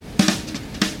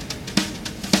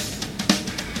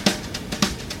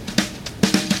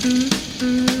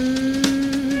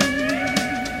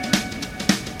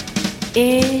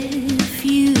If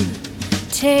you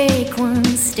take one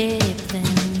step, then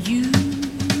you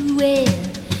will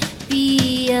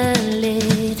be a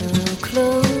little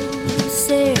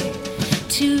closer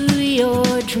to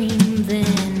your dream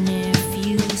than if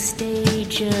you stay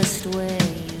just where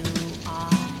you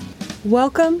are.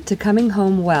 Welcome to Coming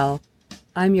Home Well.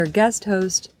 I'm your guest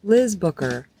host, Liz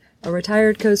Booker, a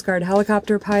retired Coast Guard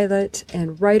helicopter pilot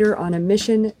and writer on a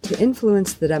mission to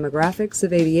influence the demographics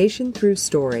of aviation through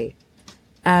story.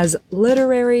 As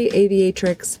literary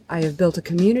aviatrix, I have built a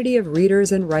community of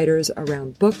readers and writers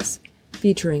around books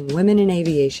featuring women in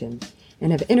aviation,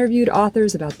 and have interviewed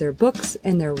authors about their books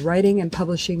and their writing and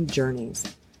publishing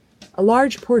journeys. A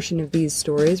large portion of these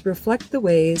stories reflect the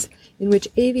ways in which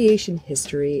aviation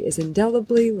history is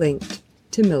indelibly linked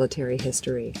to military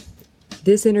history.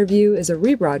 This interview is a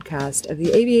rebroadcast of the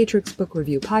Aviatrix Book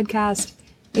Review podcast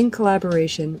in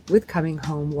collaboration with Coming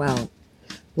Home Well.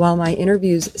 While my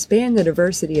interviews span the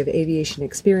diversity of aviation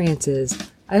experiences,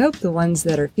 I hope the ones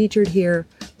that are featured here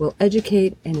will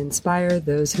educate and inspire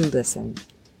those who listen.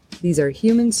 These are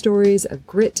human stories of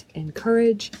grit and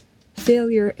courage,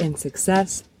 failure and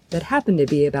success that happen to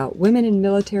be about women in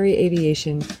military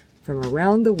aviation from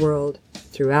around the world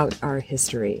throughout our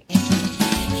history.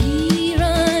 Here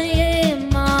I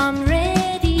am, I'm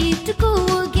ready to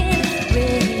go again,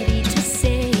 ready to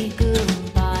say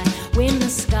goodbye when the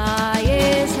sky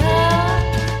is high.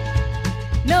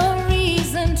 No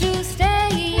reason to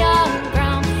stay on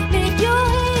ground. Lift your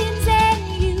hands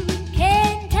and you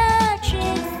can touch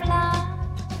and fly.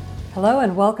 Hello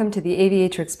and welcome to the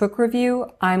Aviatrix Book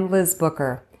Review. I'm Liz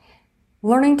Booker.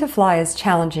 Learning to fly is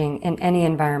challenging in any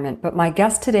environment, but my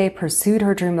guest today pursued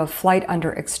her dream of flight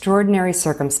under extraordinary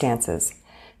circumstances.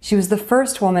 She was the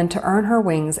first woman to earn her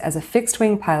wings as a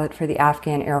fixed-wing pilot for the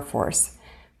Afghan Air Force.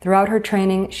 Throughout her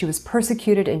training, she was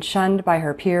persecuted and shunned by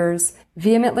her peers,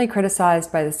 vehemently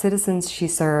criticized by the citizens she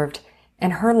served,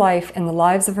 and her life and the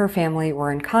lives of her family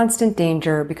were in constant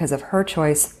danger because of her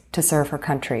choice to serve her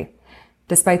country.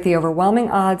 Despite the overwhelming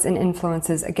odds and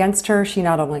influences against her, she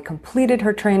not only completed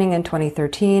her training in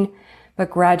 2013,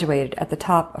 but graduated at the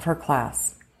top of her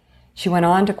class. She went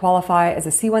on to qualify as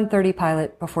a C-130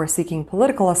 pilot before seeking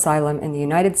political asylum in the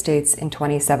United States in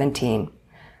 2017.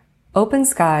 Open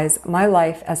Skies, My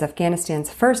Life as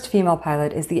Afghanistan's First Female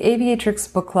Pilot is the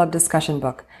Aviatrix Book Club discussion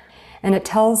book, and it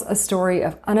tells a story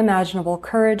of unimaginable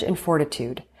courage and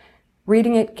fortitude.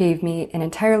 Reading it gave me an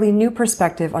entirely new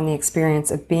perspective on the experience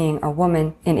of being a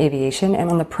woman in aviation and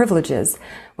on the privileges,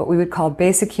 what we would call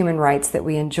basic human rights that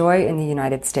we enjoy in the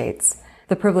United States.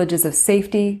 The privileges of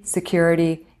safety,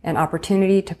 security, and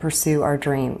opportunity to pursue our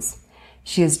dreams.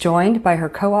 She is joined by her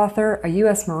co-author, a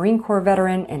U.S. Marine Corps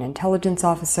veteran and intelligence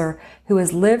officer who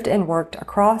has lived and worked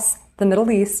across the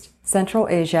Middle East, Central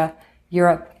Asia,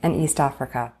 Europe, and East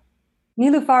Africa.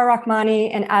 Niloufar Rahmani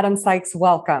and Adam Sykes,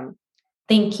 welcome.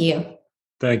 Thank you.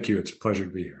 Thank you. It's a pleasure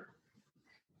to be here.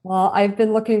 Well, I've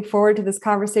been looking forward to this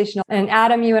conversation. And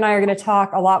Adam, you and I are going to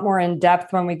talk a lot more in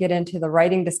depth when we get into the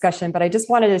writing discussion, but I just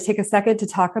wanted to take a second to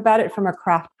talk about it from a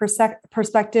craft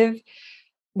perspective,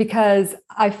 because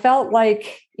I felt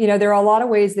like, there are a lot of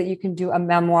ways that you can do a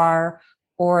memoir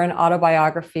or an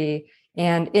autobiography.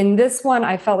 And in this one,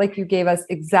 I felt like you gave us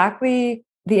exactly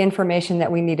the information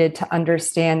that we needed to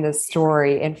understand this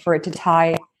story and for it to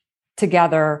tie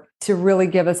together to really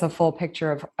give us a full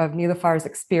picture of Niloufar's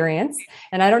experience.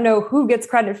 And I don't know who gets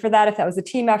credit for that, if that was a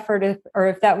team effort or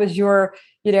if that was your,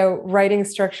 writing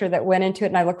structure that went into it.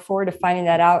 And I look forward to finding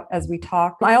that out as we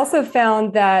talk. I also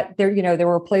found that there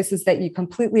were places that you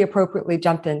completely appropriately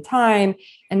jumped in time.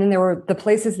 And then there were the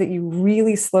places that you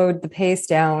really slowed the pace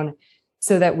down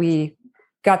so that we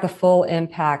got the full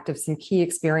impact of some key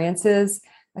experiences.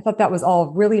 I thought that was all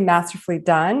really masterfully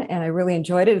done, and I really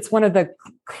enjoyed it. It's one of the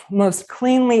most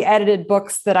cleanly edited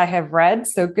books that I have read.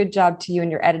 So good job to you and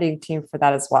your editing team for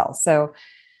that as well. So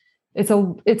it's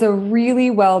a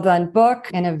really well done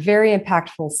book and a very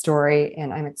impactful story,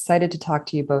 and I'm excited to talk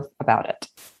to you both about it.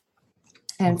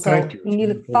 And so,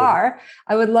 Niloufar,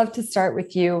 I would love to start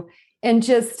with you, and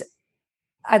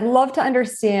I'd love to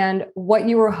understand what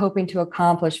you were hoping to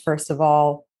accomplish, first of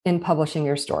all, in publishing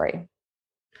your story.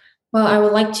 Well, I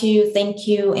would like to thank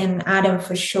you and Adam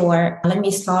for sure. Let me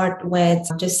start with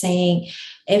just saying,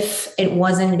 if it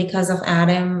wasn't because of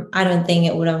Adam, I don't think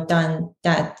it would have done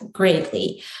that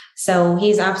greatly. So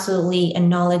he's absolutely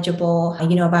knowledgeable,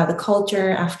 about the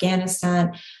culture,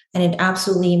 Afghanistan, and it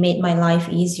absolutely made my life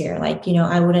easier.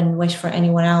 I wouldn't wish for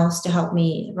anyone else to help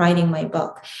me writing my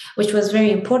book, which was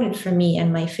very important for me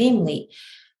and my family.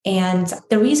 And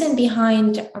the reason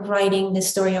behind writing the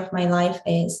story of my life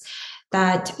is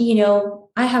that,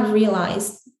 I have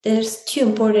realized there's two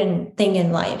important things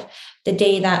in life: the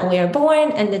day that we are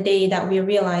born and the day that we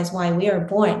realize why we are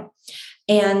born.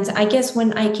 And I guess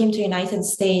when I came to the United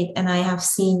States and I have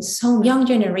seen so young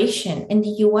generation in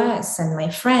the US and my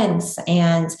friends,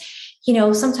 and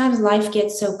sometimes life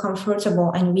gets so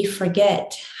comfortable and we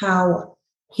forget how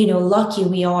lucky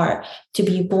we are to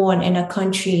be born in a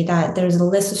country that there's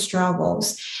less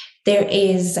struggles. There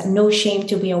is no shame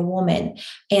to be a woman.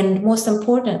 And most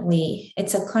importantly,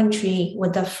 it's a country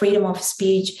with the freedom of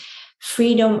speech,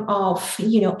 freedom of,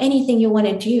 anything you want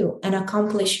to do and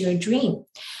accomplish your dream.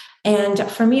 And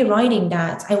for me, writing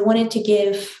that, I wanted to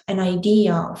give an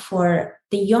idea for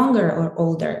the younger or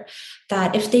older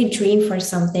that if they dream for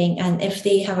something and if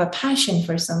they have a passion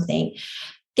for something,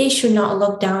 they should not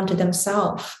look down to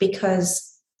themselves,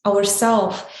 because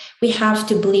we have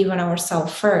to believe in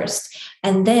ourselves first.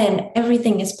 And then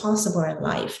everything is possible in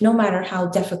life, no matter how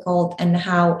difficult and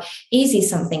how easy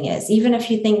something is. Even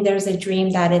if you think there's a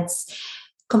dream that it's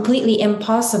completely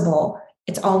impossible,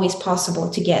 it's always possible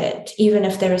to get it, even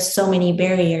if there is so many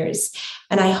barriers.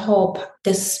 And I hope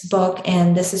this book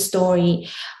and this story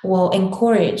will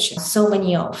encourage so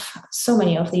many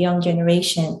of the young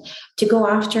generation to go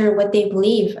after what they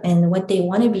believe and what they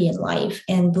want to be in life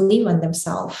and believe in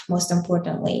themselves, most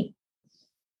importantly.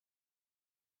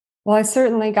 Well, I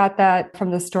certainly got that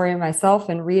from the story myself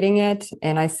and reading it.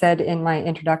 And I said in my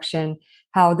introduction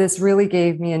how this really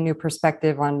gave me a new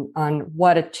perspective on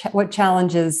what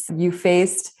challenges you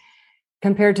faced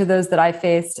compared to those that I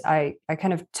faced. I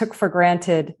kind of took for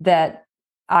granted that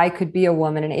I could be a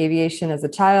woman in aviation as a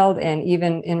child and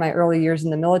even in my early years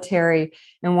in the military.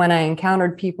 And when I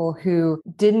encountered people who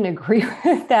didn't agree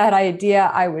with that idea,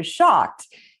 I was shocked.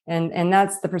 And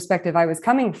that's the perspective I was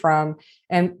coming from.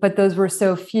 But those were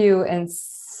so few and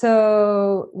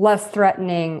so less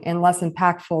threatening and less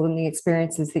impactful than the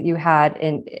experiences that you had.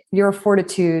 And your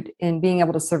fortitude in being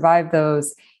able to survive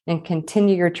those and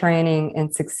continue your training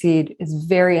and succeed is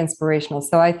very inspirational.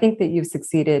 So I think that you've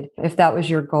succeeded if that was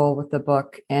your goal with the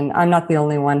book. And I'm not the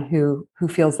only one who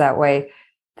feels that way.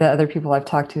 The other people I've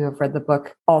talked to have read the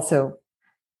book also.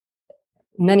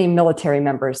 Many military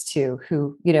members too,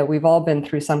 who, we've all been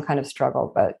through some kind of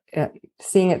struggle, but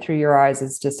seeing it through your eyes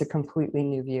is just a completely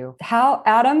new view.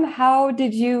 Adam, how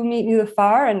did you meet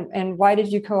Niloufar and why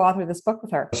did you co-author this book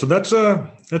with her? So that's an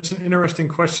interesting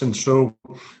question. So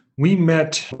we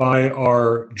met by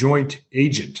our joint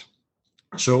agent.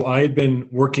 So I had been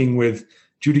working with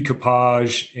Judy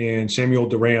Coppage and Samuel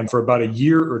Doran for about a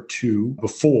year or two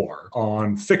before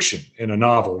on fiction in a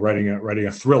novel, writing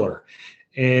a thriller.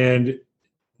 And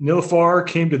Niloufar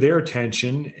came to their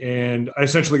attention, and I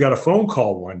essentially got a phone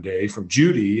call one day from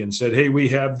Judy and said, "Hey, we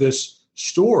have this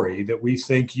story that we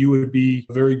think you would be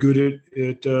very good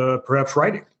at perhaps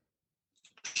writing."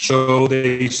 So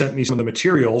they sent me some of the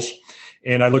materials,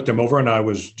 and I looked them over, and I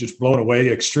was just blown away.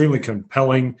 Extremely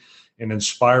compelling and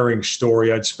inspiring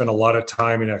story. I'd spent a lot of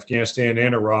time in Afghanistan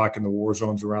and Iraq and the war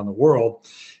zones around the world,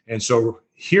 and so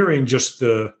hearing just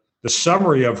the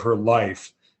summary of her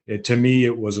life, to me,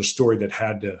 it was a story that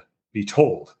had to be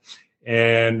told.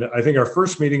 And I think our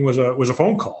first meeting was a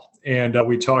phone call, and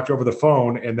we talked over the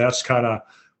phone, and that's kind of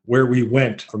where we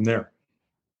went from there.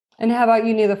 And how about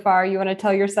you, Niloufar? You want to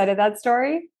tell your side of that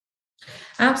story?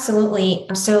 Absolutely.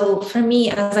 So for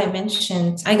me, as I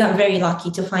mentioned, I got very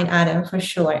lucky to find Adam for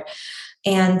sure.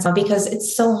 And because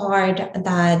it's so hard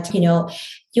that,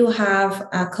 you have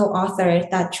a co-author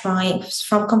that tries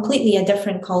from completely a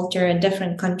different culture, a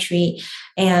different country,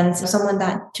 and someone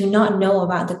that do not know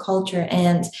about the culture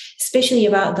and especially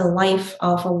about the life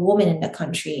of a woman in the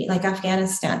country like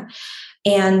Afghanistan.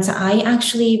 And I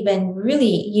actually been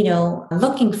really,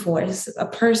 looking for a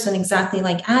person exactly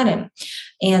like Adam.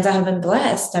 And I have been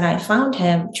blessed that I found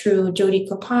him through Judy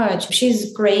Coppage.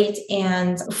 She's great.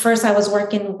 And first I was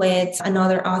working with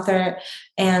another author,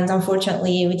 and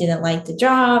unfortunately we didn't like the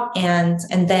job. And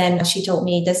then she told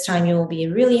me, this time you will be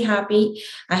really happy.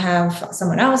 I have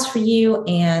someone else for you.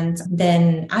 And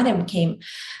then Adam came.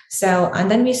 And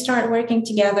then we started working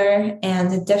together,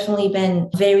 and it's definitely been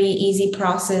a very easy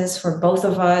process for both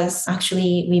of us.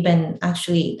 Actually, we've been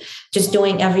just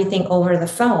doing everything over the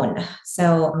phone.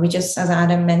 So we just, as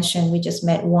Adam mentioned, we just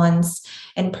met once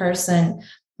in person,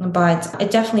 but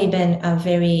it definitely been a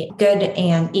very good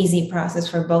and easy process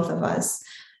for both of us.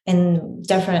 And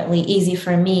definitely easy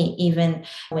for me, even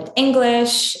with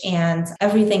English and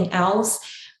everything else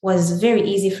was very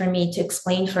easy for me to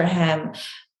explain for him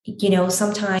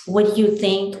sometimes what you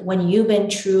think when you've been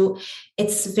through,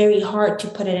 it's very hard to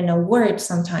put it in a word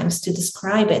sometimes to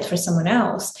describe it for someone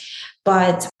else.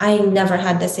 But I never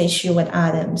had this issue with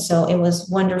Adam. So it was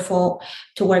wonderful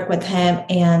to work with him.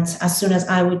 And as soon as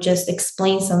I would just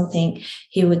explain something,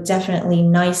 he would definitely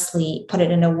nicely put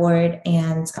it in a word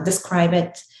and describe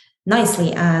it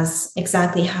nicely as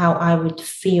exactly how I would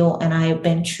feel and I've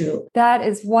been through. That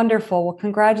is wonderful. Well,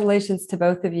 congratulations to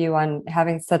both of you on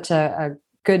having such a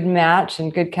good match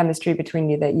and good chemistry between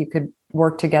you that you could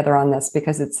work together on this,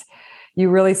 because you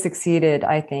really succeeded,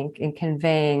 I think, in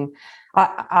conveying.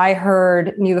 I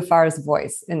heard Niloufer's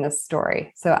voice in this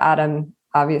story. So Adam,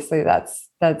 obviously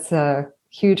that's a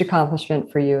huge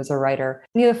accomplishment for you as a writer.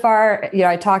 Niloufer,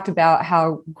 I talked about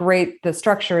how great the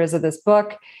structure is of this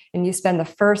book, and you spend the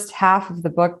first half of the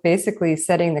book basically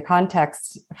setting the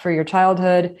context for your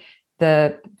childhood,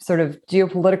 the sort of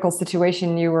geopolitical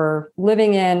situation you were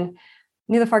living in.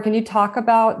 Niloufer, can you talk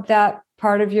about that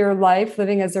part of your life,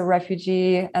 living as a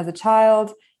refugee as a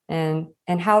child, and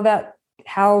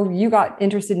how you got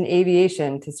interested in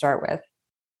aviation to start with?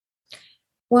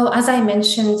 Well, as I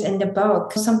mentioned in the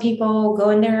book, some people go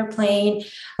in their airplane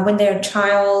when they're a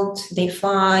child, they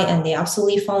fly and they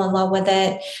absolutely fall in love with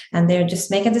it, and they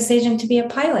just make a decision to be a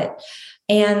pilot.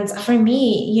 And for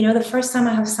me, the first time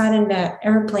I have sat in the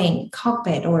airplane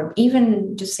cockpit, or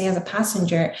even just say as a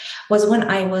passenger, was when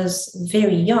I was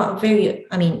very young,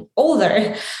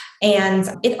 older.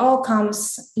 And it all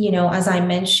comes, as I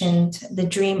mentioned, the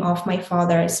dream of my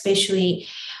father, especially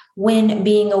when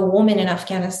being a woman in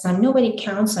Afghanistan, nobody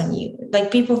counts on you.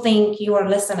 Like, people think you are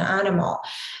less than an animal.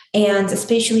 And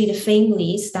especially the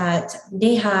families that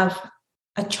they have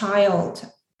a child,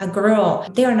 a girl,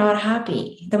 they are not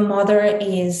happy. The mother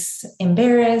is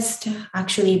embarrassed,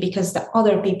 actually, because the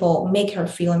other people make her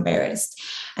feel embarrassed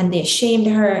and they shamed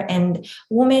her. And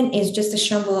woman is just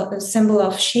a symbol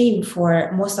of shame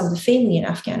for most of the family in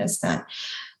Afghanistan.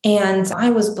 And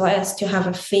I was blessed to have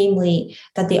a family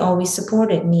that they always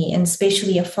supported me, and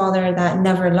especially a father that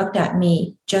never looked at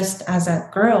me just as a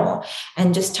girl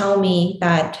and just tell me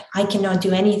that I cannot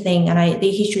do anything and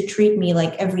he should treat me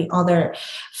like every other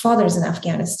fathers in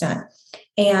Afghanistan.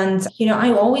 And,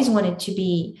 I always wanted to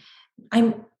be,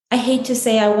 I hate to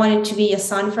say I wanted to be a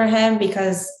son for him,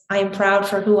 because I am proud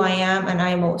for who I am and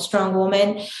I'm a strong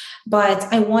woman.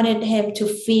 But I wanted him to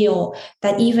feel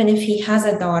that even if he has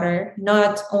a daughter,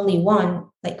 not only one,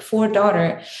 like 4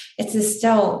 daughters, it's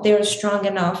still they're strong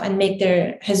enough and make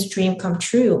his dream come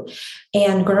true.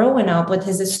 And growing up with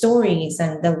his stories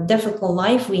and the difficult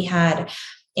life we had,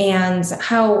 and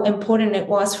how important it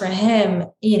was for him,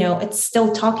 it's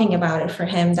still talking about it for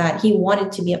him, that he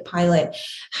wanted to be a pilot,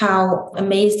 how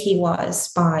amazed he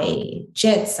was by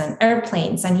jets and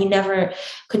airplanes, and he never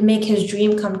could make his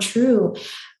dream come true.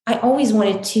 I always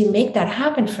wanted to make that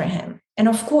happen for him. And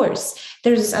of course,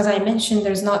 as I mentioned,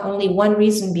 there's not only one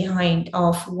reason behind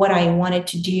of what I wanted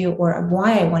to do or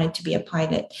why I wanted to be a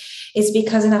pilot. It's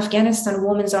because in Afghanistan,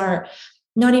 women are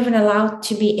not even allowed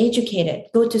to be educated,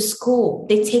 go to school.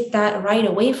 They take that right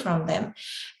away from them.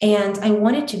 And I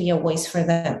wanted to be a voice for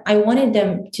them. I wanted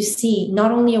them to see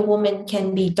not only a woman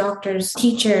can be doctors,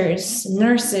 teachers,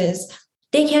 nurses,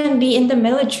 they can be in the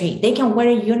military, they can wear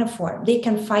a uniform, they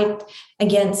can fight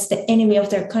against the enemy of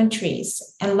their countries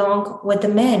along with the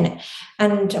men.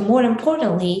 And more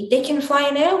importantly, they can fly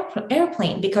an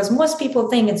airplane, because most people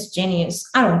think it's genius.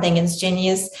 I don't think it's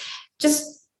genius.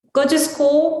 Just go to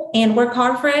school and work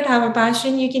hard for it, have a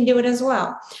passion, you can do it as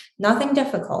well. Nothing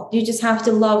difficult. You just have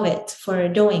to love it for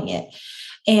doing it.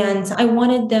 And I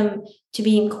wanted them to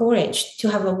be encouraged, to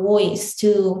have a voice,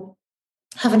 to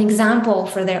have an example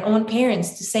for their own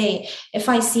parents, to say, if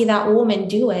I see that woman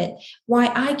do it,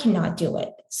 why I cannot do it?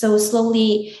 So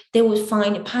slowly they would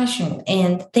find a passion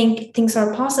and think things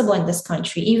are possible in this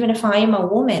country, even if I am a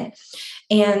woman.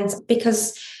 And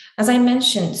because, as I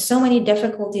mentioned, so many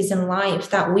difficulties in life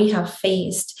that we have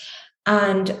faced.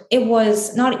 And it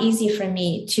was not easy for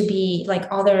me to be like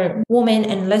other women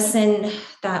and listen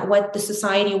that what the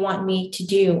society want me to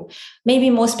do.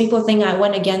 Maybe most people think I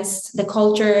went against the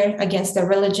culture, against the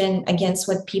religion, against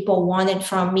what people wanted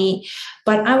from me.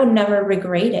 But I would never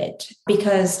regret it,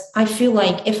 because I feel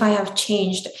like if I have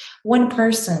changed one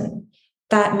person,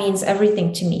 that means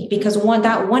everything to me, because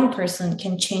that one person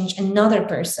can change another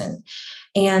person.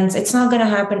 And it's not going to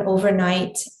happen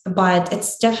overnight, but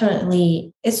it's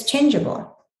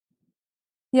changeable.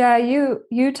 Yeah,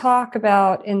 you talk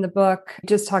about in the book,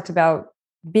 just talked about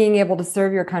being able to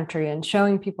serve your country and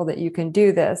showing people that you can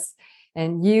do this.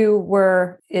 And you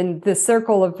were in the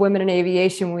circle of women in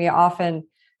aviation. We often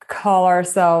call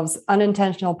ourselves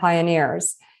unintentional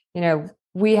pioneers.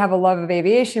 we have a love of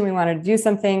aviation. We wanted to do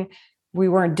something. We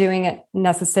weren't doing it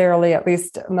necessarily, at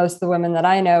least most of the women that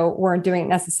I know weren't doing it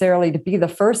necessarily to be the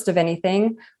first of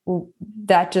anything.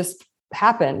 That just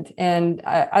happened. And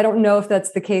I don't know if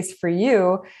that's the case for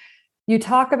you. You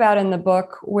talk about in the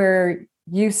book where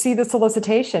you see the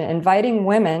solicitation, inviting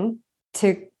women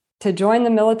to join the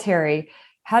military.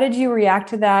 How did you react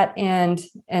to that? And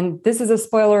this is a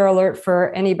spoiler alert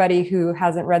for anybody who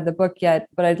hasn't read the book yet,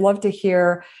 but I'd love to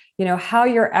hear, how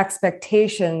your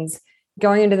expectations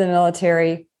going into the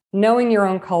military, knowing your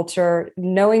own culture,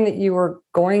 knowing that you were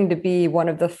going to be one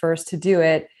of the first to do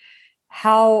it,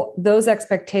 how those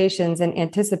expectations and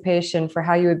anticipation for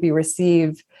how you would be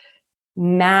received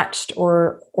matched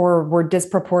or were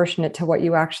disproportionate to what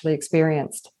you actually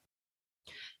experienced.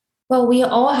 Well, we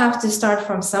all have to start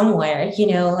from somewhere,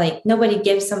 like nobody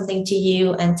gives something to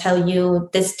you and tell you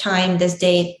this time, this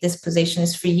date, this position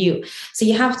is for you. So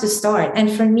you have to start. And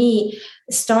for me,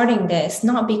 starting this,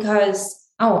 not because,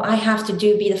 I have to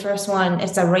be the first one.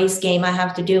 It's a race game. I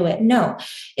have to do it. No,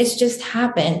 it's just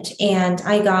happened. And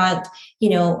I got,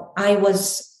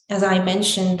 as I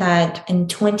mentioned, that in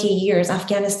 20 years,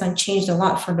 Afghanistan changed a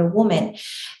lot for the woman.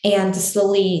 And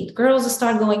slowly girls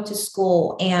start going to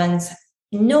school, and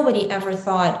nobody ever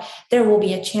thought there will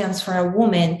be a chance for a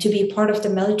woman to be part of the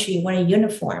military wearing a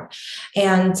uniform.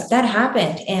 And that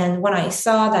happened. And when I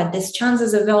saw that this chance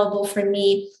is available for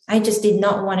me, I just did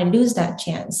not want to lose that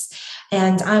chance.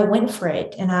 And I went for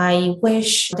it. And I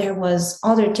wish there was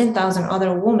 10,000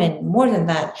 other women, more than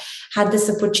that, had this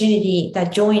opportunity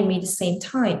that joined me at the same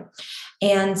time.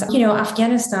 And,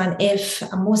 Afghanistan, if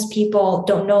most people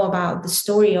don't know about the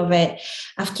story of it,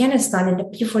 Afghanistan,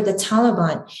 before the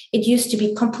Taliban, it used to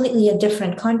be completely a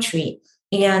different country.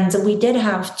 And we did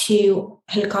have 2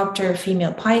 helicopter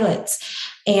female pilots.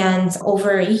 And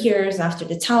over years after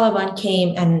the Taliban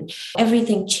came and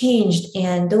everything changed,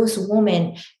 and those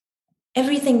women,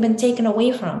 everything been taken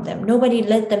away from them. Nobody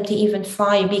let them to even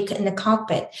fly in the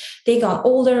cockpit. They got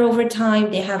older over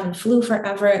time. They haven't flew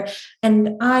forever.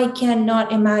 And I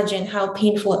cannot imagine how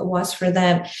painful it was for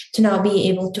them to not be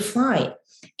able to fly.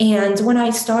 And when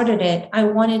I started it, I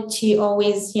wanted to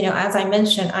always, as I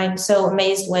mentioned, I'm so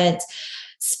amazed with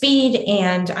speed,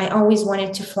 and I always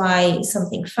wanted to fly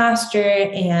something faster,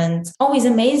 and always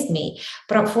amazed me.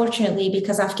 But unfortunately,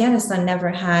 because Afghanistan never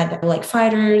had like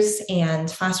fighters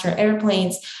and faster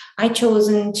airplanes, I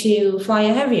chosen to fly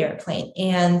a heavy airplane.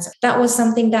 And that was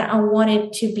something that I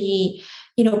wanted to be,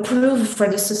 prove for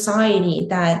the society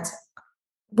that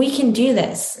we can do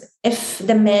this. If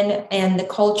the men and the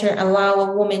culture allow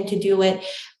a woman to do it,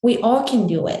 we all can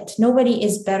do it. Nobody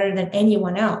is better than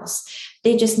anyone else.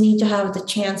 They just need to have the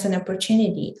chance and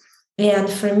opportunity. And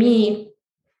for me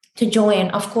to join,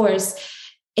 of course,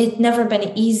 it never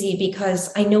been easy,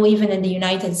 because I know even in the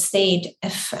United States,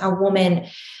 if a woman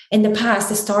in the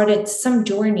past started some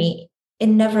journey, it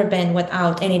never been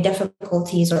without any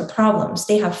difficulties or problems.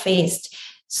 They have faced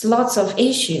lots of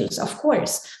issues, of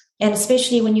course. And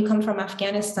especially when you come from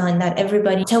Afghanistan, that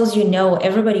everybody tells you no,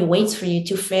 everybody waits for you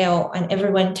to fail, and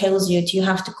everyone tells you you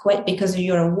have to quit because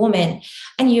you're a woman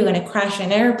and you're going to crash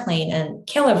an airplane and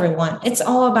kill everyone. It's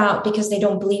all about because they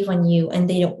don't believe in you and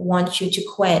they don't want you to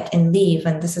quit and leave,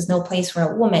 and this is no place for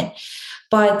a woman.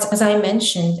 But as I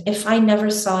mentioned, if I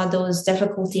never saw those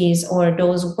difficulties or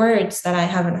those words that I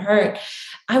haven't heard,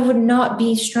 I would not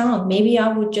be strong. Maybe I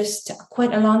would just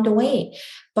quit along the way.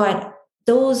 But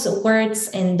those words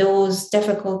and those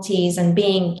difficulties and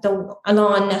being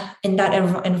alone in that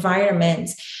environment,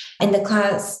 in a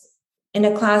class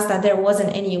that there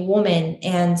wasn't any woman,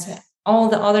 and all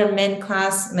the other men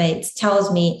classmates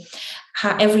tells me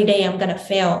how every day I'm going to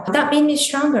fail, that made me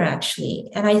stronger,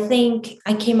 actually. And I think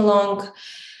I came along,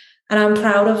 and I'm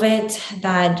proud of it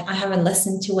that I haven't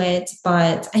listened to it.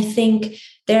 But I think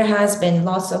there has been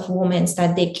lots of women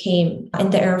that they came in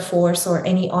the Air Force or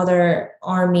any other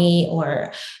army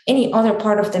or any other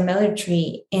part of the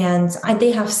military, and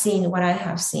they have seen what I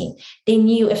have seen. They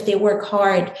knew if they work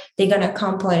hard, they're going to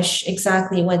accomplish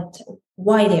exactly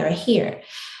why they are here,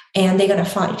 and they're going to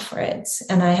fight for it.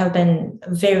 And I have been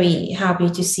very happy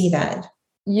to see that.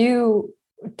 You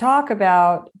talk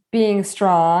about being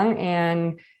strong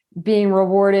and being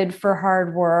rewarded for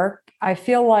hard work. I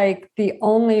feel like the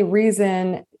only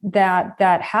reason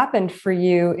that happened for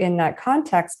you in that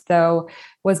context, though,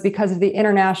 was because of the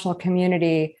international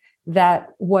community that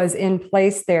was in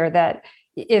place there, that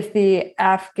if the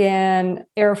Afghan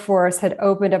Air Force had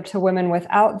opened up to women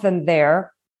without them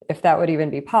there, if that would even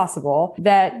be possible,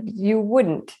 that you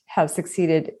wouldn't have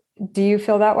succeeded. Do you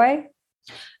feel that way?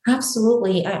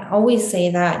 Absolutely. I always say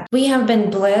that we have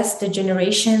been blessed, the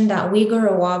generation that we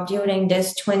grew up during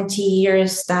this 20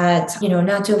 years that,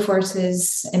 NATO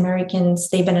forces, Americans,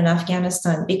 they've been in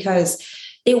Afghanistan because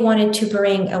they wanted to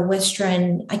bring a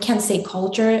Western, I can't say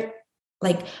culture,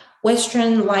 like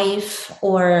Western life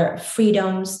or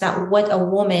freedoms that what a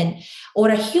woman or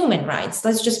a human rights,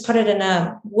 let's just put it in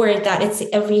a word that it's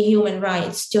every human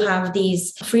rights to have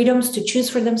these freedoms to choose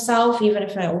for themselves, even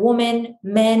if they're a woman,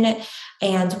 men,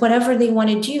 and whatever they want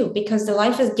to do, because the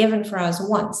life is given for us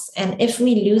once. And if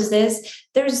we lose this,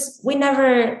 we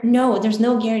never know, there's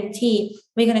no guarantee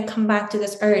we're going to come back to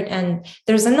this earth and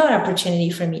there's another opportunity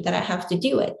for me that I have to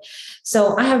do it.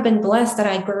 So I have been blessed that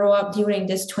I grew up during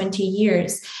this 20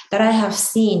 years, that I have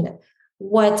seen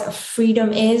what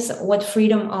freedom is, what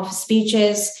freedom of speech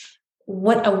is,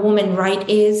 what a woman right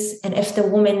is. And if the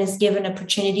woman is given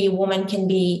opportunity, woman can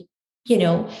be,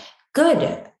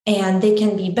 good, and they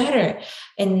can be better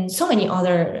in so many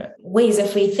other ways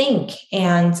if we think.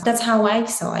 And that's how I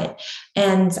saw it.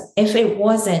 And if it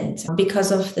wasn't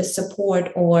because of the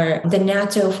support or the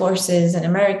NATO forces and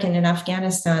American in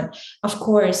Afghanistan, of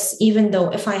course, even though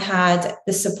if I had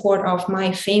the support of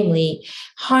my family,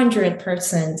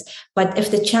 100%, but if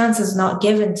the chance is not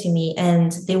given to me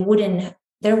and there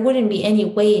wouldn't be any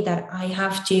way that I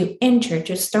have to enter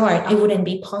to start, it wouldn't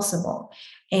be possible.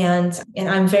 And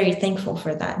I'm very thankful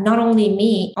for that. Not only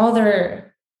me,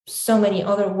 so many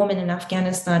other women in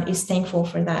Afghanistan is thankful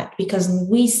for that, because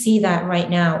we see that right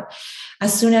now.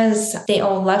 As soon as they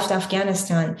all left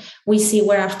Afghanistan, we see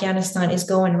where Afghanistan is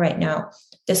going right now.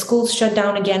 The schools shut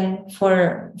down again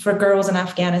for girls in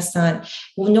Afghanistan.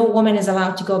 No woman is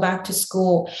allowed to go back to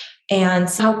school. And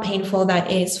how painful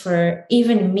that is for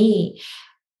even me,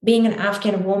 being an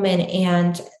Afghan woman,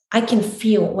 and I can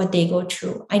feel what they go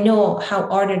through. I know how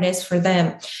hard it is for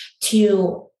them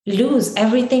to lose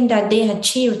everything that they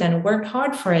achieved and worked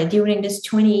hard for it during this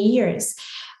 20 years.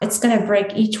 It's going to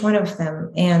break each one of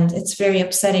them. And it's very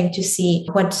upsetting to see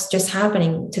what's just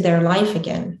happening to their life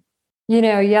again.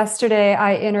 Yesterday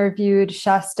I interviewed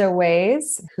Shasta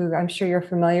Ways, who I'm sure you're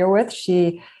familiar with.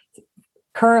 She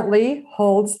currently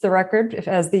holds the record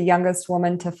as the youngest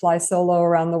woman to fly solo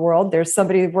around the world. There's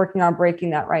somebody working on breaking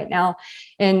that right now.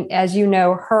 And as you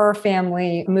know, her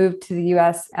family moved to the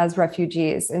US as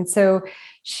refugees. And so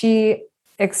she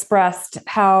expressed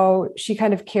how she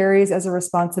kind of carries as a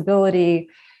responsibility,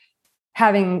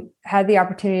 having had the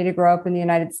opportunity to grow up in the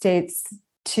United States,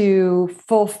 to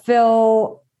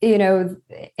fulfill,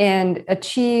 and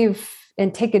achieve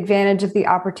and take advantage of the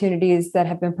opportunities that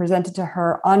have been presented to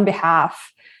her on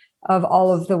behalf of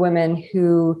all of the women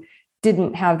who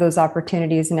didn't have those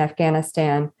opportunities in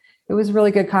Afghanistan. It was a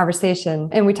really good conversation.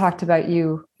 And we talked about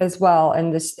you as well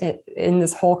in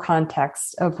this whole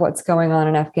context of what's going on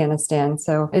in Afghanistan.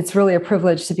 So it's really a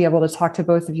privilege to be able to talk to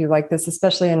both of you like this,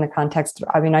 especially in the context.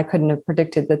 I mean, I couldn't have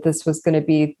predicted that this was going to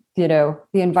be, the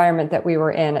environment that we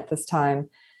were in at this time.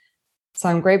 So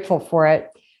I'm grateful for it.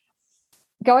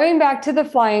 Going back to the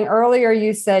flying, earlier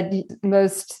you said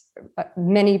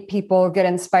many people get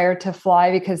inspired to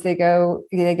fly because they get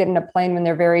in a plane when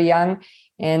they're very young.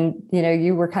 And,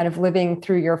 you were kind of living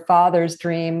through your father's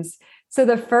dreams. So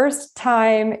the first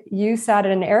time you sat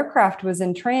in an aircraft was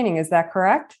in training. Is that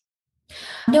correct?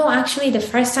 No, actually, the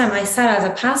first time I sat as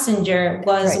a passenger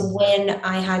was when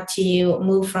I had to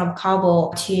move from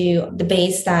Kabul to the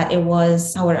base that it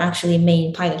was our actually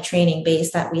main pilot training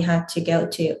base that we had to go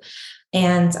to.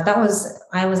 And I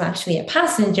was actually a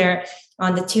passenger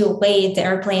on the 208, the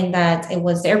airplane that in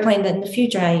the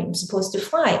future I'm supposed to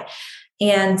fly.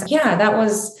 And yeah, that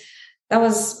was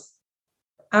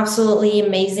absolutely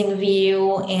amazing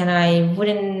view. And I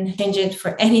wouldn't change it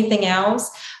for anything else.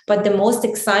 But the most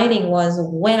exciting was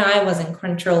when I was in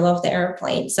control of the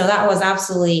airplane. So that was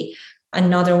absolutely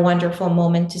another wonderful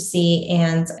moment to see.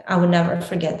 And I would never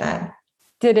forget that.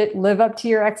 Did it live up to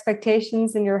your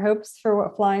expectations and your hopes for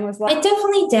what flying was like? It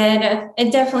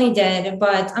definitely did.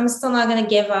 But I'm still not going to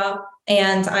give up.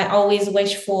 And I always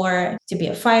wish to be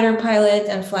a fighter pilot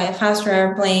and fly a faster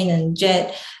airplane and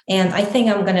jet. And I think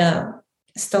I'm going to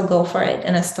still go for it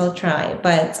and I still try.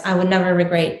 But I would never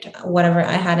regret whatever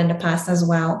I had in the past as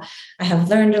well. I have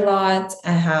learned a lot.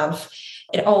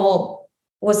 It all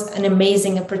was an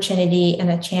amazing opportunity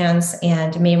and a chance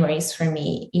and memories for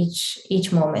me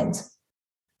each moment.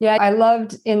 Yeah, I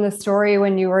loved in the story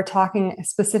when you were talking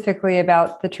specifically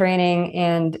about the training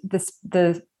and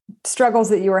the struggles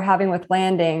that you were having with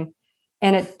landing.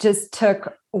 And it just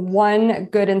took one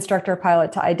good instructor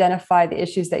pilot to identify the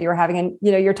issues that you were having. And,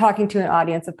 you're talking to an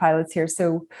audience of pilots here.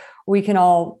 So we can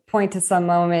all point to some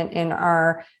moment in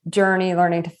our journey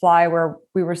learning to fly where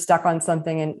we were stuck on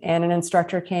something and an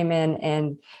instructor came in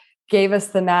and gave us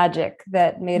the magic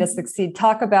that made us succeed.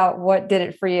 Talk about what did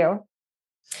it for you.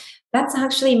 That's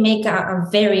actually make a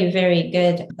very, very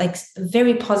good, like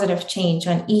very positive change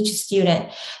on each student.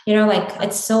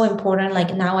 It's so important.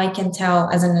 Like now I can tell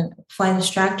as a flight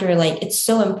instructor, like it's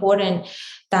so important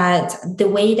that the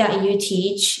way that you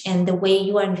teach and the way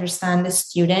you understand the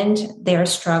student, their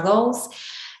struggles.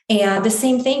 And the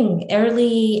same thing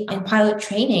early in pilot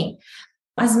training,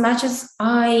 as much as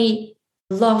I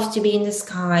love to be in the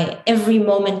sky, every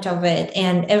moment of it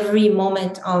and every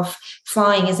moment of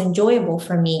flying is enjoyable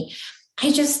for me.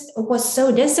 I just was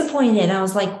so disappointed. I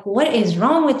was like, what is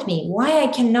wrong with me? Why I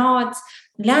cannot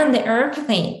land the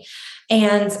airplane?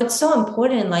 And it's so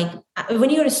important. Like when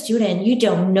you're a student, you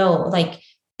don't know, like,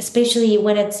 especially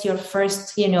when it's your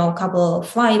first, couple of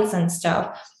flights and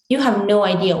stuff, you have no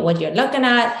idea what you're looking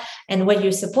at and what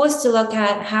you're supposed to look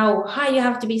at, how high you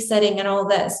have to be setting and all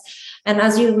this. And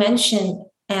as you mentioned,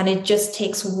 and it just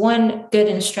takes one good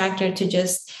instructor to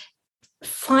just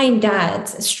find that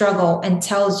struggle and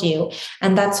tells you.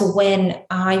 And that's when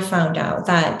I found out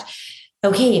that,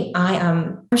 okay,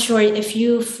 I'm sure if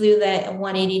you flew the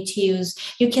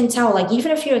 182s, you can tell, like,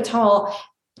 even if you're tall,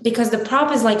 because the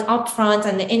prop is like up front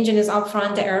and the engine is up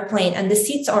front, the airplane, and the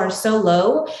seats are so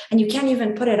low and you can't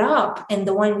even put it up in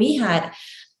the one we had.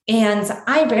 And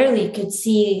I barely could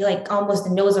see like almost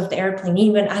the nose of the airplane,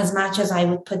 even as much as I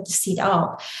would put the seat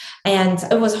up. And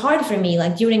it was hard for me.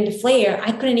 Like during the flare,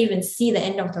 I couldn't even see the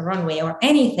end of the runway or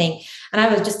anything. And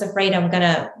I was just afraid I'm going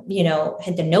to,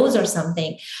 hit the nose or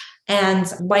something.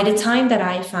 And by the time that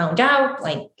I found out,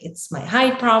 like, it's my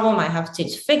height problem, I have to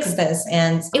fix this.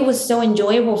 And it was so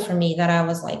enjoyable for me that I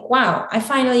was like, wow, I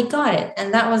finally got it.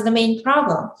 And that was the main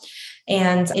problem.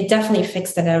 And it definitely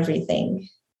fixed everything.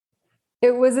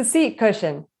 It was a seat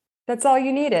cushion. That's all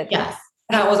you needed. Yes,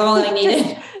 that was all I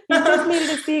needed. You just needed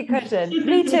a seat cushion.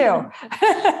 Me too.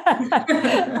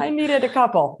 I needed a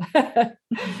couple.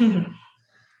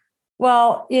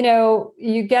 Well,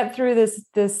 you get through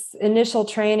this initial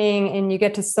training and you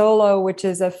get to solo, which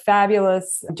is a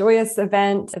fabulous, joyous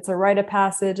event. It's a rite of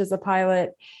passage as a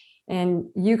pilot. And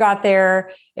you got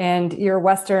there and your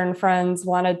Western friends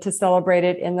wanted to celebrate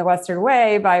it in the Western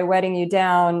way by wetting you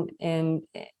down. And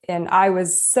I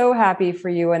was so happy for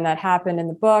you when that happened in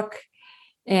the book.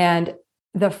 And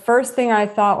the first thing I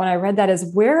thought when I read that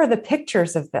is, where are the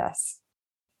pictures of this?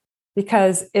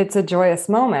 Because it's a joyous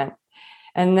moment.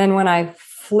 And then when I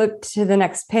flipped to the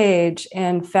next page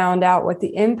and found out what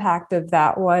the impact of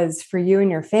that was for you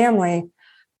and your family,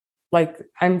 like,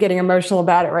 I'm getting emotional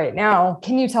about it right now.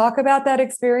 Can you talk about that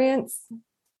experience?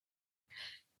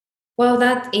 Well,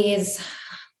 that is,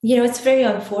 it's very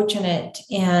unfortunate.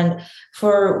 And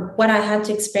for what I had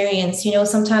to experience,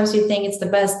 sometimes you think it's the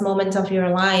best moment of your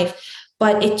life,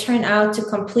 but it turned out to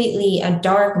completely a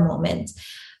dark moment.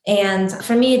 And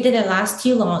for me, it didn't last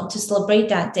too long to celebrate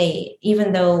that day,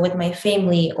 even though with my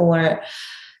family, or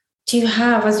to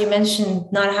have, as you mentioned,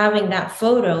 not having that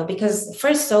photo, because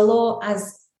first solo,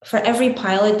 as for every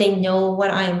pilot, they know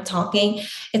what I'm talking.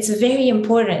 It's very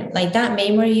important. Like that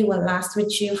memory will last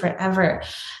with you forever.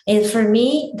 And for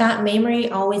me, that memory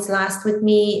always lasts with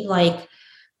me, like,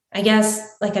 I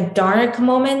guess, like a dark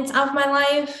moment of my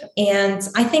life. And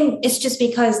I think it's just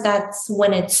because that's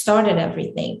when it started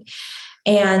everything.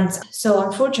 And so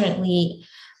unfortunately,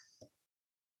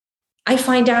 I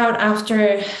find out after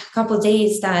a couple of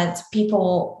days that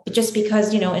people, just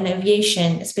because, in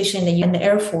aviation, especially in the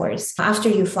Air Force, after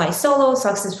you fly solo,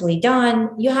 successfully done,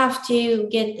 you have to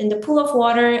get in the pool of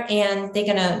water and they're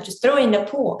going to just throw you in the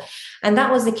pool. And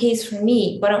that was the case for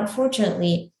me. But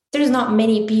unfortunately, there's not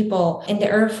many people in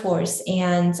the Air Force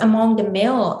and among the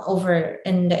male over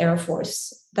in the Air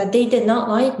Force that they did not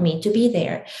like me to be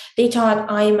there. They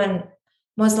thought I'm an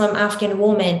Muslim Afghan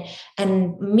woman,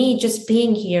 and me just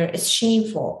being here is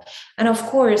shameful. And of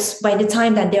course, by the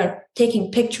time that they're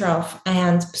taking picture of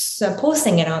and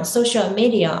posting it on social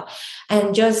media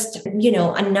and just,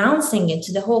 announcing it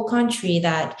to the whole country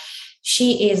that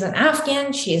she is an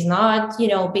Afghan, she is not,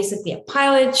 basically a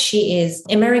pilot.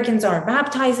 Americans are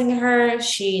baptizing her.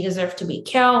 She deserves to be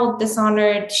killed,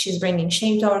 dishonored. She's bringing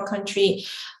shame to our country.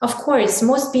 Of course,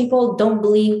 most people don't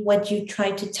believe what you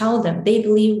try to tell them. They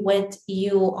believe what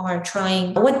you are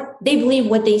they believe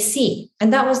what they see.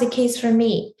 And that was the case for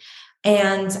me.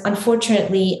 And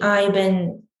unfortunately, I've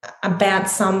been a bad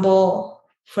symbol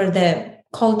for the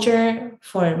culture,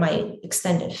 for my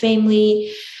extended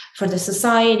family. for the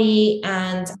society.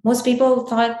 And most people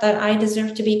thought that I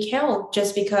deserved to be killed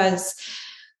just because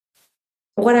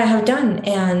what I have done,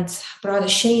 and brought a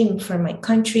shame for my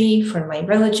country, for my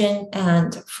religion,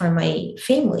 and for my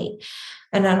family.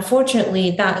 And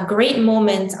unfortunately, that great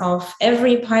moment of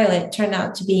every pilot turned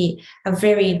out to be a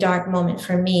very dark moment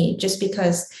for me, just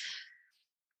because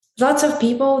lots of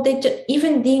people,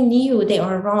 they knew they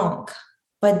are wrong,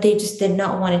 but they just did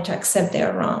not want to accept they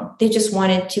are wrong. They just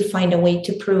wanted to find a way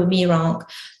to prove me wrong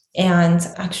and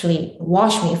actually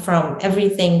wash me from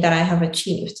everything that I have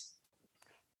achieved.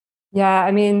 Yeah,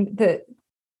 I mean,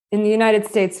 in the United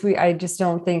States, I just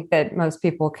don't think that most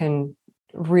people can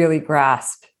really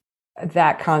grasp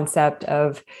that concept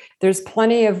of, there's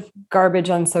plenty of garbage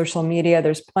on social media.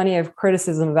 There's plenty of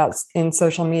criticism in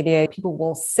social media. People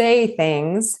will say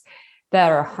things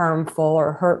that are harmful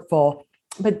or hurtful,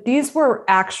 but these were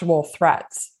actual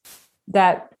threats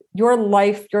that your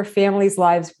life, your family's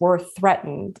lives were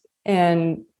threatened.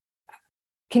 And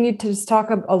can you just talk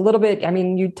a little bit? I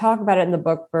mean, you talk about it in the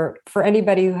book for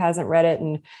anybody who hasn't read it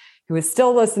and who is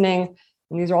still listening,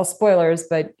 and these are all spoilers,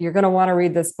 but you're going to want to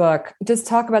read this book. Just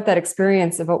talk about that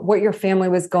experience, about what your family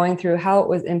was going through, how it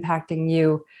was impacting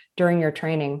you during your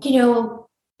training.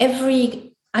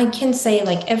 I can say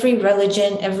like every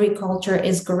religion, every culture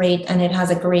is great and it has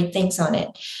a great things on it.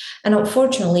 And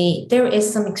unfortunately, there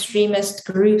is some extremist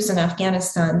groups in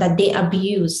Afghanistan that they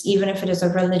abuse, even if it is a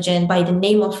religion, by the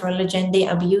name of religion, they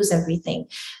abuse everything.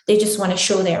 They just want to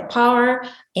show their power,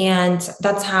 and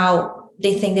that's how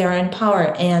they think they are in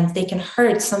power, and they can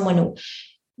hurt someone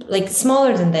like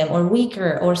smaller than them or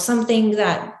weaker or something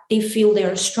that they feel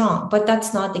they're strong, but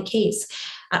that's not the case.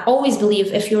 I always believe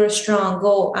if you're strong,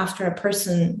 go after a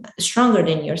person stronger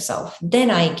than yourself.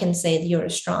 Then I can say that you're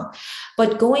strong.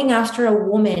 But going after a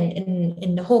woman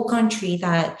in the whole country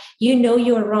that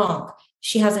you're wrong,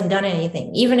 she hasn't done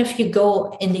anything. Even if you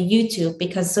go in the YouTube,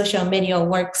 because social media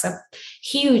works up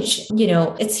huge,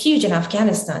 it's huge in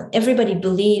Afghanistan. Everybody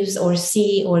believes or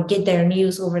see or get their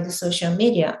news over the social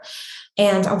media.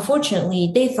 And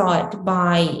unfortunately, they thought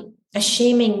by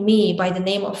shaming me by the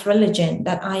name of religion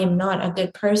that I am not a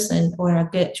good person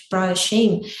or brought a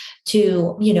shame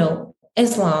to,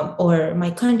 Islam or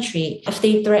my country. If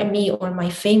they threaten me or my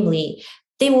family,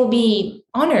 they will be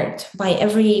honored by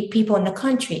every people in the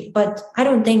country. But I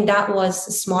don't think that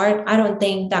was smart. I don't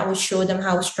think that would show them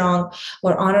how strong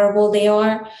or honorable they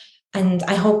are. And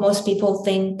I hope most people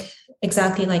think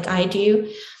exactly like I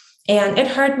do. And it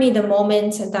hurt me the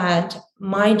moment that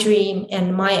my dream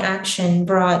and my action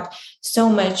brought so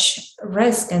much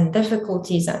risk and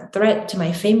difficulties and threat to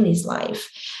my family's life.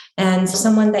 And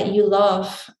someone that you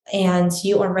love and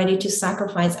you are ready to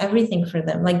sacrifice everything for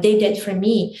them, like they did for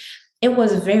me. It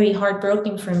was very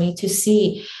heartbreaking for me to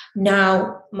see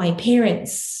now my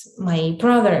parents, my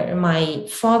brother, my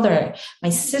father, my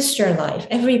sister life,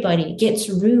 everybody gets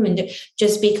ruined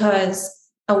just because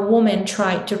a woman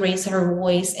tried to raise her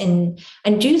voice and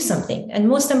do something. And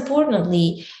most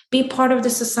importantly, be part of the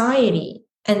society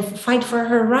and fight for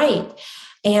her right.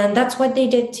 And that's what they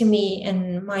did to me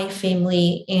and my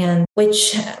family, and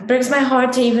which breaks my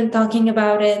heart to even talking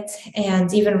about it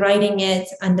and even writing it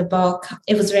and the book.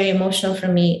 It was very emotional for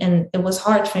me, and it was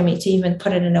hard for me to even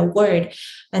put it in a word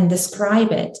and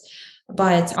describe it.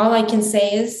 But all I can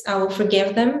say is I will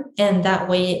forgive them. And that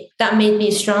way, that made me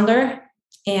stronger.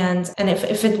 And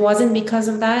if it wasn't because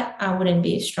of that, I wouldn't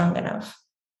be strong enough.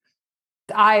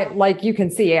 Like you can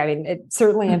see, I mean, it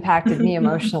certainly impacted me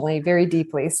emotionally very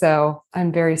deeply. So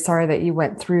I'm very sorry that you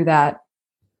went through that.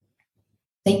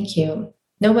 Thank you.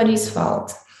 Nobody's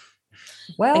fault.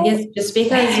 Well, I guess just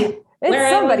because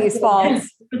it's somebody's fault.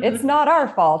 It's not our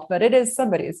fault, but it is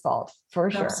somebody's fault for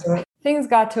sure. Absolutely. Things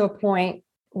got to a point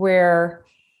where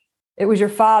it was your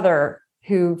father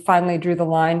who finally drew the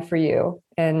line for you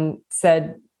and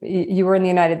said you were in the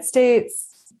United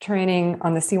States training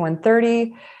on the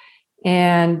C-130,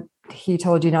 and he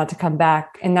told you not to come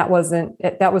back. And that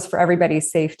was for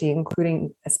everybody's safety,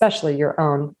 including especially your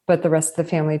own, but the rest of the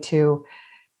family too.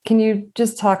 Can you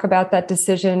just talk about that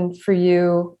decision for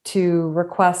you to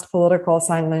request political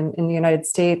asylum in the United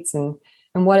States and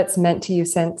what it's meant to you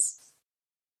since?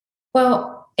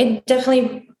 Well, it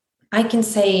definitely, I can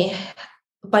say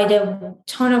by the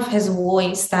tone of his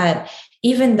voice that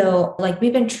even though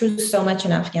we've been through so much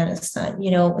in Afghanistan,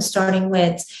 starting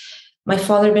with my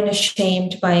father being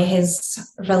ashamed by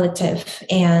his relative,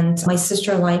 and my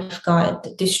sister life got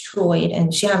destroyed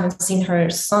and she haven't seen her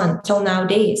son till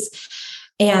nowadays.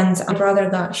 And my brother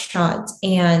got shot,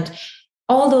 and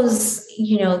all those,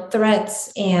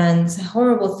 threats and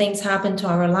horrible things happened to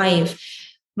our life.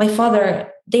 My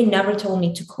father, they never told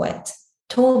me to quit.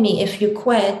 told me if you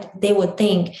quit, they would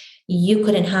think you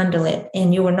couldn't handle it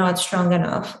and you were not strong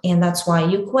enough. And that's why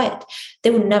you quit. They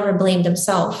would never blame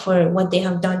themselves for what they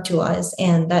have done to us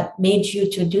and that made you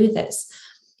to do this.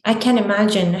 I can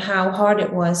imagine how hard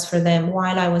it was for them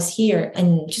while I was here,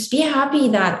 and just be happy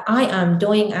that I am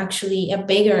doing actually a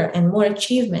bigger and more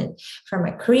achievement for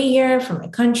my career, for my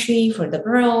country, for the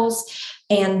girls.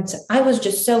 And I was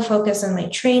just so focused on my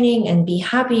training and be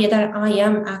happy that I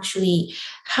am actually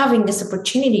having this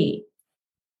opportunity,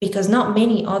 because not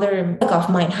many other takeoff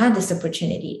might have this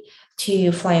opportunity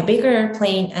to fly a bigger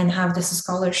plane and have this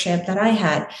scholarship that I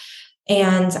had,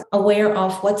 and aware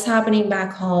of what's happening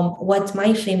back home, what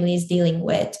my family is dealing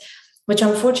with. Which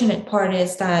unfortunate part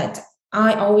is that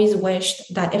I always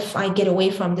wished that if I get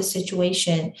away from this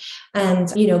situation and,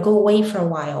 go away for a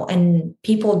while and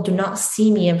people do not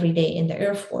see me every day in the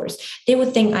Air Force, they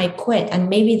would think I quit, and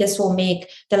maybe this will make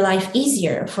the life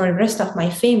easier for the rest of my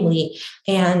family.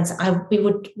 And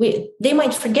they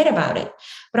might forget about it.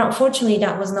 But unfortunately,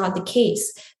 that was not the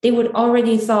case. They would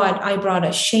already thought I brought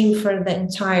a shame for the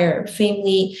entire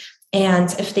family.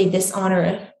 And if I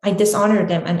dishonor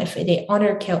them. And if they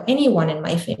kill anyone in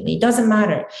my family, it doesn't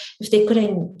matter. If they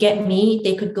couldn't get me,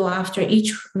 they could go after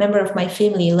each member of my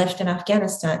family left in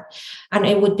Afghanistan. And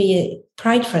it would be a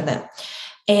pride for them.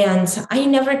 And I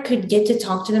never could get to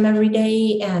talk to them every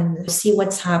day and see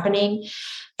what's happening.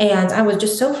 And I was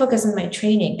just so focused on my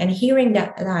training, and hearing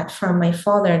that from my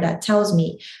father that tells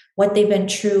me what they've been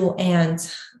through and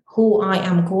who I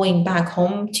am going back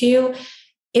home to,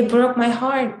 it broke my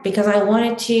heart, because I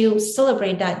wanted to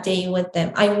celebrate that day with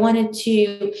them. I wanted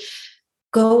to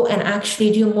go and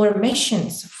actually do more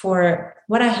missions for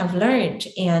what I have learned.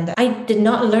 And I did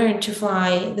not learn to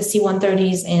fly the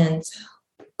C-130s and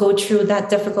go through that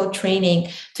difficult training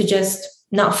to just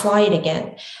not fly it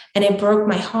again. And it broke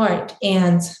my heart.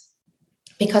 And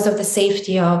because of the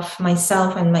safety of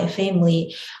myself and my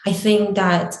family, I think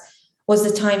that was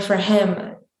the time for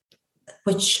him,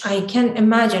 which I can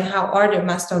imagine how hard it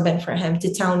must have been for him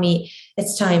to tell me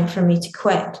it's time for me to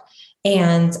quit.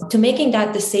 And to making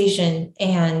that decision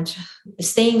and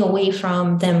staying away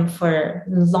from them for a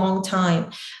long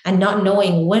time and not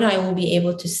knowing when I will be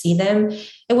able to see them,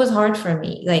 it was hard for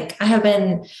me. Like, I have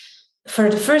been,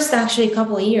 for the first actually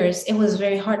couple of years, it was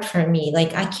very hard for me.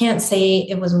 Like, I can't say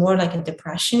it was more like a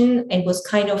depression. It was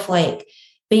kind of like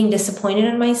being disappointed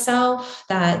in myself,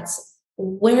 that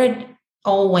where it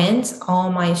all went,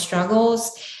 all my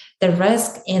struggles, the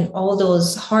risk, and all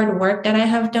those hard work that I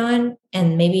have done,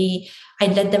 and maybe I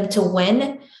led them to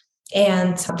win.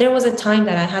 And there was a time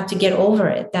that I had to get over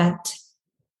it, that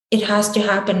it has to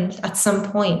happen at some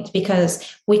point,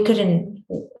 because we couldn't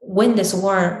win this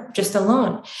war just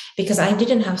alone, because I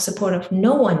didn't have support of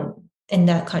no one in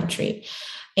that country.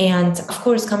 And of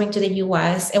course, coming to the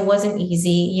US, it wasn't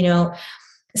easy.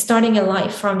 Starting a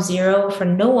life from zero for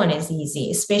no one is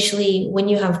easy, especially when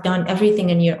you have done everything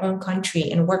in your own country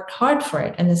and worked hard for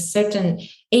it in a certain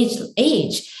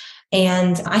age.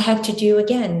 And I had to do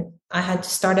again. I had to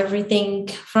start everything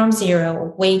from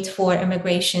zero, wait for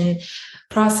immigration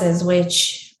process,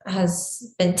 which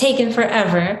has been taken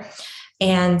forever.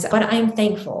 But I'm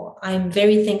thankful. I'm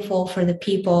very thankful for the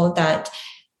people that,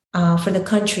 for the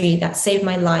country that saved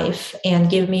my life and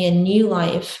gave me a new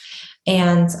life.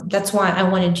 And that's why I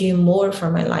want to do more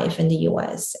for my life in the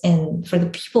US and for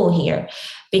the people here,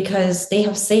 because they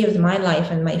have saved my life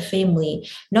and my family,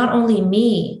 not only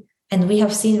me. And we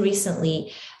have seen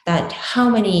recently that how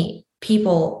many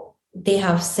people they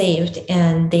have saved,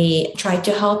 and they try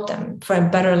to help them for a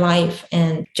better life,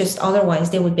 and just otherwise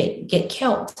they would get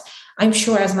killed. I'm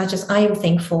sure as much as I am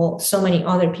thankful, so many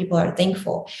other people are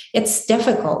thankful. It's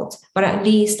difficult, but at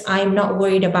least I'm not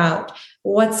worried about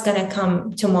what's going to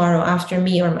come tomorrow after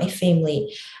me or my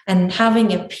family. And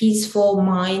having a peaceful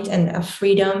mind and a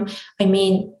freedom,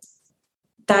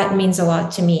 that means a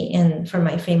lot to me and for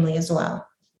my family as well.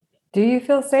 Do you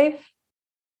feel safe?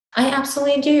 I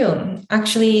absolutely do.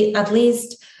 Actually, at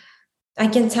least I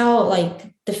can tell,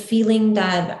 like, the feeling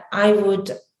that I would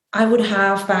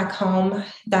have back home,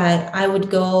 that I would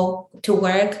go to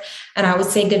work and I would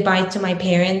say goodbye to my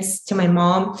parents, to my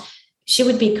mom. She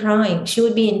would be crying. She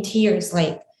would be in tears.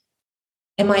 Like,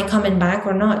 am I coming back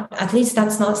or not? At least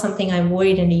that's not something I'm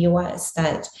worried in the US,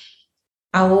 that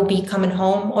I will be coming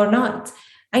home or not.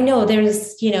 I know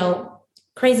there's,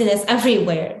 craziness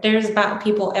everywhere. There's bad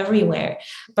people everywhere,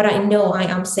 but I know I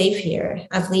am safe here.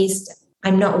 At least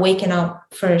I'm not waking up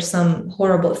for some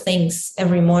horrible things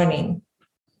every morning.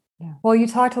 Yeah. Well, you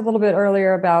talked a little bit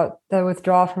earlier about the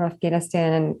withdrawal from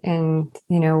Afghanistan, and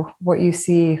what you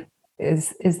see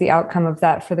is the outcome of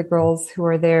that for the girls who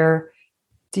are there.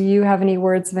 Do you have any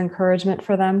words of encouragement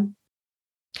for them?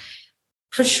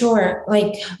 For sure.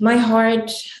 Like my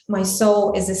heart, my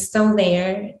soul is still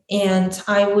there. And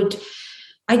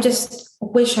I just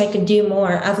wish I could do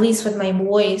more, at least with my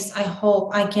voice. I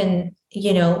hope I can,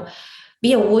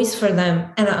 be a voice for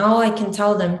them. And all I can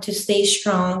tell them to stay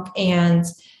strong. And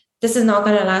this is not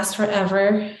going to last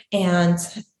forever. And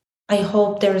I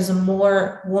hope there's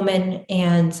more women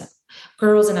and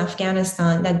girls in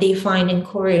Afghanistan that they find in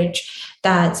courage,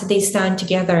 that they stand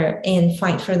together and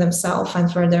fight for themselves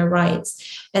and for their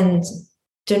rights, and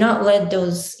do not let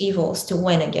those evils to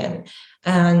win again,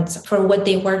 and for what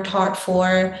they worked hard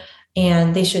for,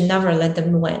 and they should never let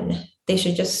them win. They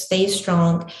should just stay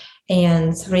strong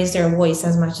and raise their voice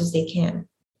as much as they can.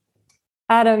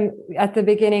 Adam, at the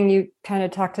beginning, you kind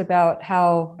of talked about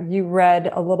how you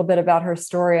read a little bit about her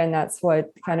story, and that's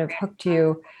what kind of hooked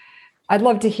you. I'd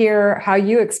love to hear how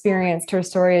you experienced her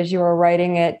story as you were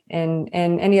writing it, and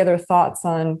any other thoughts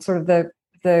on sort of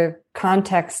the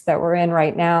context that we're in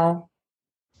right now.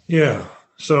 Yeah.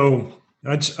 So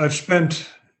I've spent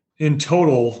in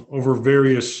total over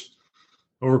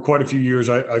quite a few years.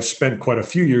 I've spent quite a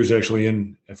few years actually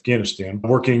in Afghanistan,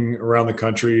 working around the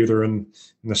country, either in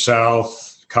the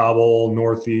South, Kabul,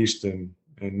 Northeast, and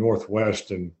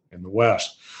Northwest, and the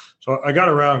West. So I got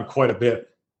around quite a bit.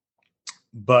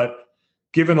 But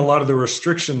given a lot of the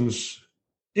restrictions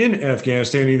in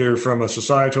Afghanistan, either from a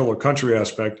societal or country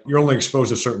aspect, you're only exposed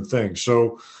to certain things.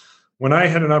 So when I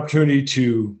had an opportunity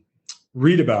to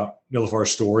read about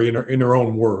Niloufar's story in her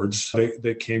own words,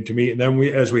 that came to me, and then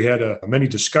as we had many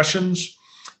discussions,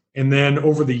 and then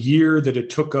over the year that it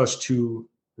took us to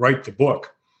write the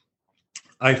book,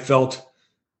 I felt,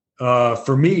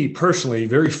 for me personally,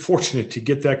 very fortunate to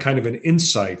get that kind of an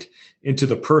insight into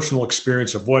the personal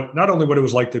experience of not only what it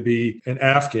was like to be an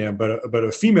Afghan, but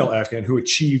a female Afghan who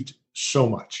achieved so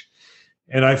much.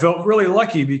 And I felt really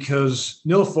lucky because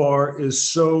Niloufar is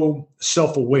so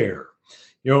self-aware.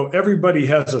 Everybody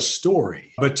has a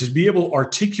story, but to be able to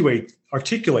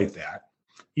articulate that,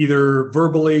 either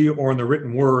verbally or in the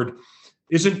written word,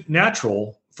 isn't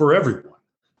natural for everyone.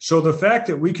 So the fact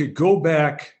that we could go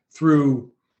back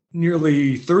through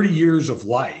nearly 30 years of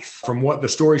life, from what the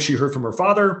story she heard from her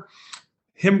father,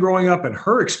 him growing up, and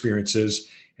her experiences,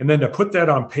 and then to put that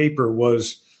on paper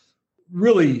was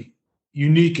really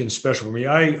unique and special for me.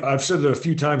 I've said it a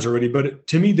few times already, but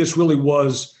to me, this really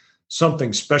was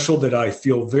something special that I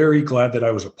feel very glad that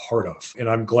I was a part of. And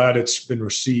I'm glad it's been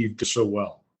received so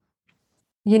well.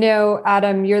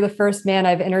 Adam, you're the first man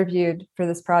I've interviewed for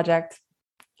this project.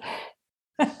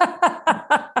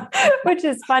 Which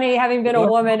is funny, having been a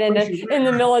woman in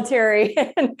the military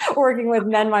and working with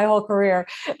men my whole career.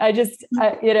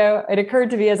 It occurred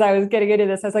to me as I was getting into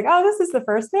this, I was like, oh, this is the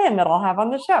first man that I'll have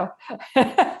on the show.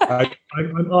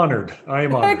 I'm honored. I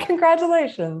am honored.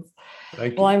 Congratulations.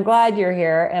 Thank you. Well, I'm glad you're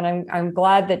here. And I'm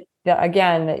glad that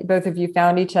both of you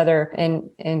found each other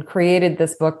and created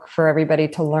this book for everybody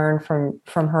to learn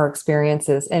from her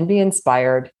experiences and be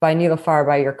inspired by Niloufar,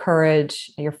 by your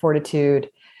courage, your fortitude.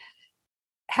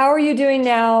 How are you doing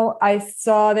now? I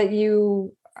saw that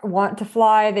you want to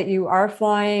fly, that you are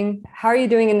flying. How are you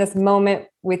doing in this moment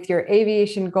with your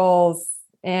aviation goals?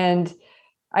 And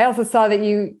I also saw that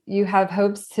you have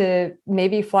hopes to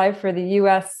maybe fly for the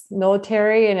U.S.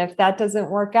 military. And if that doesn't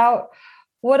work out,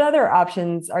 what other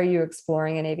options are you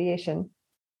exploring in aviation?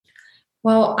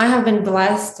 Well, I have been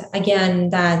blessed again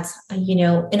that,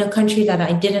 in a country that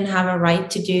I didn't have a right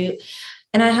to do,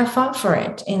 and I have fought for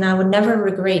it, and I would never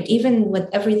regret, even with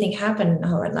everything happened in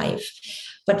our life.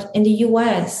 But in the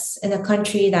US, in a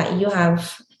country that you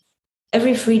have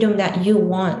every freedom that you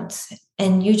want,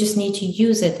 and you just need to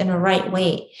use it in a right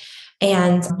way.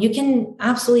 And you can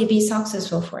absolutely be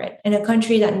successful for it. In a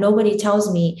country that nobody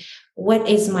tells me what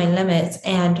is my limit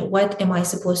and what am I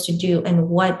supposed to do and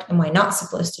what am I not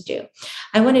supposed to do.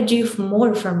 I want to do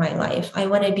more for my life. I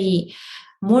want to be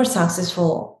more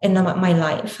successful in my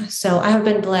life. So I have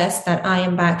been blessed that I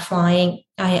am back flying.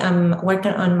 I am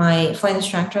working on my flight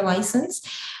instructor license.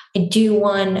 I do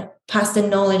want to pass the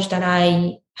knowledge that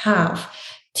I have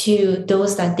to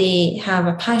those that they have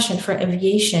a passion for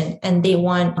aviation and they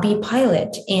want to be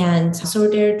pilot and so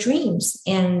their dreams.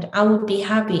 And I would be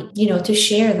happy, to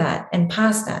share that and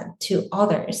pass that to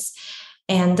others.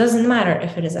 And doesn't matter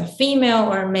if it is a female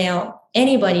or a male,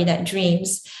 anybody that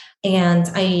dreams, And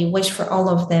I wish for all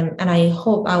of them. And I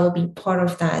hope I will be part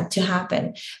of that to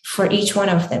happen for each one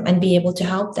of them and be able to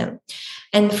help them.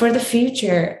 And for the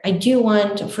future, I do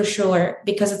want for sure,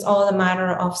 because it's all a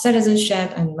matter of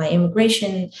citizenship and my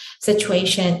immigration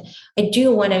situation, I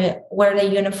do want to wear the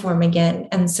uniform again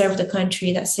and serve the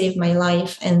country that saved my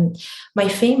life and my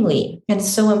family. And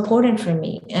it's so important for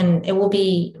me. And it will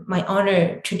be my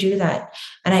honor to do that.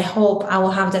 And I hope I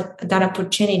will have that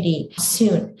opportunity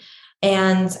soon.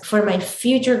 And for my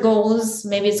future goals,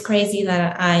 maybe it's crazy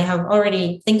that I have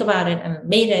already think about it and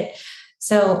made it.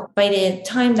 So by the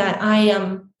time that I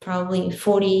am probably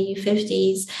 40,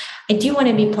 50s, I do want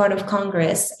to be part of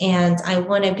Congress, and I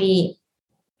want to be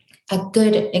a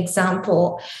good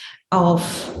example of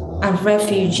a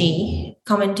refugee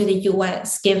coming to the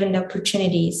US, given the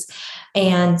opportunities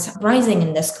and rising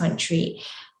in this country,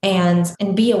 and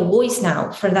be a voice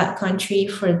now for that country,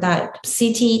 for that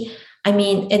city. I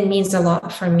mean, it means a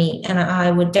lot for me, and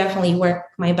I would definitely work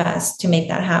my best to make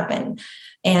that happen.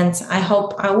 And I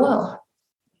hope I will.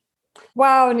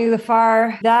 Wow,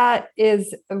 Niloufar, that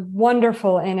is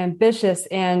wonderful and ambitious.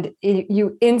 And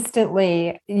you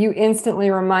instantly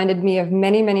reminded me of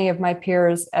many, many of my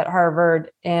peers at Harvard.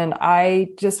 And I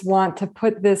just want to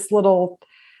put this little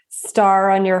star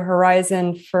on your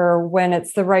horizon for when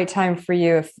it's the right time for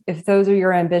you. If those are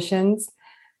your ambitions,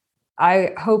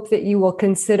 I hope that you will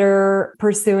consider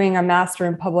pursuing a master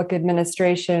in public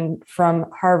administration from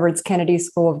Harvard's Kennedy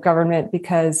School of Government,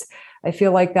 because I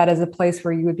feel like that is a place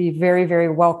where you would be very, very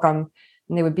welcome,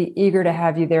 and they would be eager to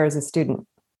have you there as a student.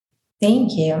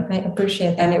 Thank you. I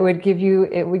appreciate that. And it would give you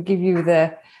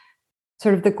the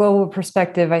sort of the global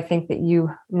perspective I think that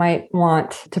you might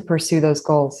want to pursue those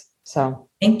goals. So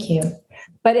thank you.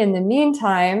 But in the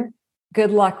meantime,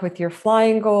 good luck with your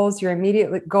flying goals, your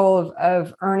immediate goal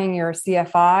of earning your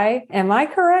CFI. Am I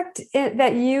correct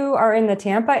that you are in the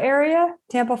Tampa area,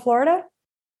 Tampa, Florida?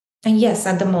 Yes,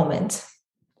 at the moment.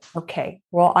 Okay.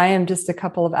 Well, I am just a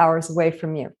couple of hours away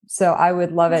from you. So I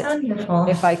would love it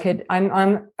if I could.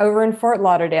 I'm over in Fort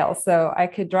Lauderdale, so I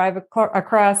could drive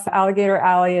across Alligator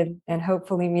Alley and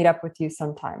hopefully meet up with you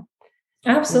sometime.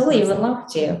 Absolutely. Would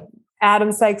love to.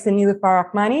 Adam Sykes and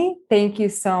Niloufar Rachmani, thank you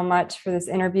so much for this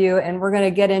interview. And we're going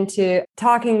to get into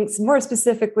talking more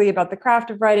specifically about the craft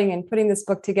of writing and putting this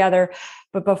book together.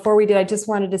 But before we did, I just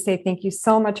wanted to say thank you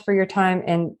so much for your time,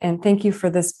 and thank you for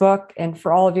this book and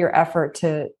for all of your effort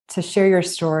to share your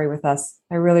story with us.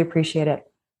 I really appreciate it.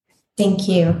 Thank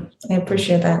you. I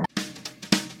appreciate that.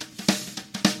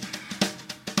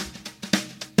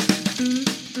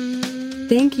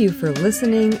 Thank you for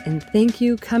listening, and thank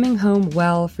you, Coming Home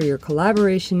Well, for your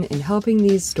collaboration in helping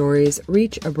these stories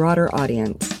reach a broader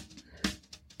audience.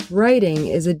 Writing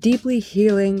is a deeply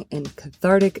healing and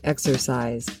cathartic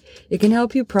exercise. It can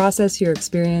help you process your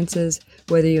experiences,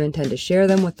 whether you intend to share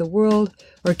them with the world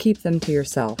or keep them to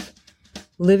yourself.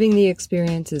 Living the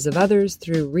experiences of others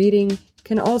through reading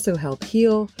can also help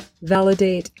heal,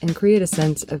 validate, and create a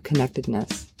sense of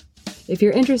connectedness. If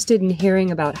you're interested in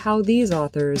hearing about how these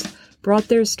authors brought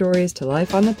their stories to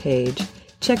life on the page,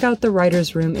 check out the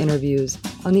Writer's Room interviews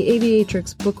on the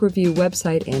Aviatrix Book Review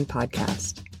website and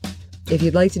podcast. If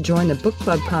you'd like to join the book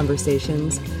club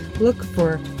conversations, look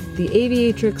for the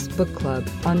Aviatrix Book Club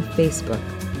on Facebook.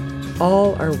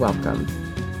 All are welcome.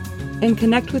 And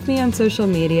connect with me on social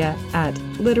media at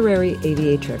Literary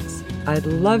Aviatrix. I'd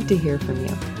love to hear from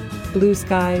you. Blue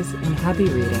skies and happy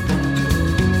reading.